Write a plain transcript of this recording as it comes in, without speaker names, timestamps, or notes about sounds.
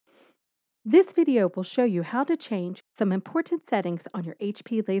This video will show you how to change some important settings on your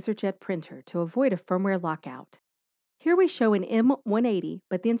HP LaserJet printer to avoid a firmware lockout. Here we show an M180,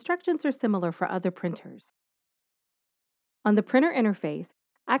 but the instructions are similar for other printers. On the printer interface,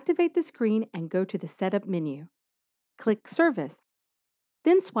 activate the screen and go to the Setup menu. Click Service.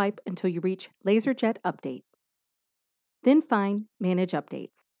 Then swipe until you reach LaserJet Update. Then find Manage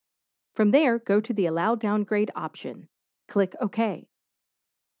Updates. From there, go to the Allow Downgrade option. Click OK.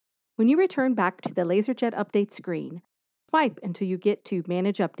 When you return back to the LaserJet Update screen, swipe until you get to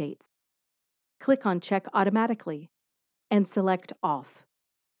Manage Updates. Click on Check Automatically and select Off.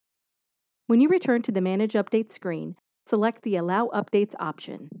 When you return to the Manage Updates screen, select the Allow Updates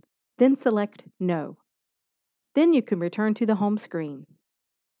option, then select No. Then you can return to the home screen.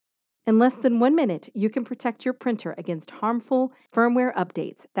 In less than 1 minute, you can protect your printer against harmful firmware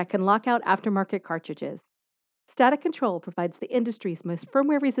updates that can lock out aftermarket cartridges. Static Control provides the industry's most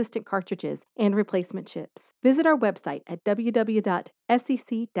firmware-resistant cartridges and replacement chips. Visit our website at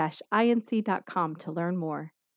www.sec-inc.com to learn more.